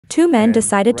Two men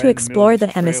decided to right in the middle explore of the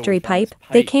this trail, we mystery found this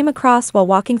pipe they pipe. came across while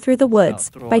walking through the woods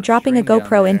Throw by our dropping a string down GoPro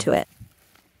there into it.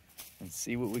 and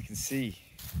see what we can see.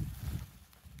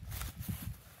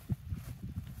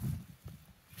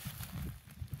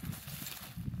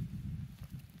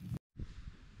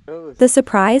 The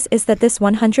surprise is that this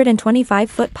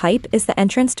 125-foot pipe is the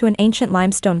entrance to an ancient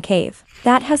limestone cave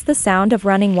that has the sound of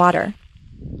running water.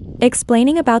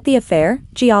 Explaining about the affair,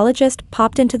 geologist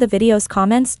popped into the video's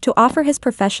comments to offer his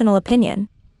professional opinion.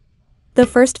 The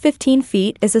first 15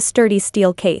 feet is a sturdy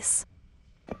steel case.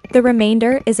 The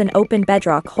remainder is an open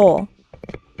bedrock hole.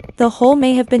 The hole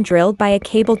may have been drilled by a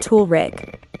cable tool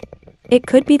rig. It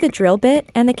could be the drill bit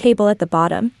and the cable at the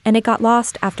bottom, and it got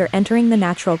lost after entering the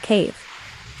natural cave.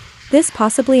 This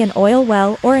possibly an oil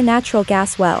well or a natural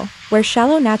gas well, where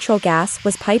shallow natural gas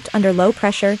was piped under low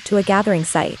pressure to a gathering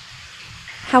site.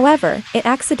 However, it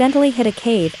accidentally hit a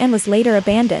cave and was later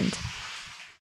abandoned.